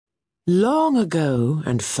Long ago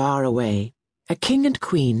and far away, a king and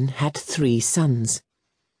queen had 3 sons.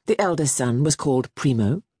 The eldest son was called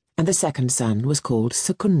Primo, and the second son was called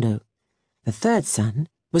Secundo. The third son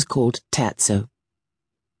was called Terzo.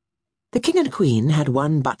 The king and queen had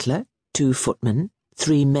 1 butler, 2 footmen,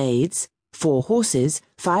 3 maids, 4 horses,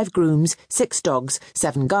 5 grooms, 6 dogs,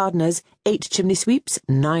 7 gardeners, 8 chimney sweeps,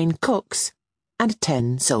 9 cooks, and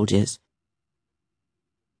 10 soldiers.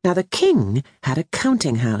 Now the king had a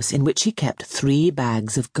counting house in which he kept 3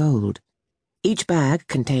 bags of gold. Each bag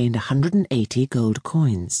contained 180 gold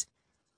coins.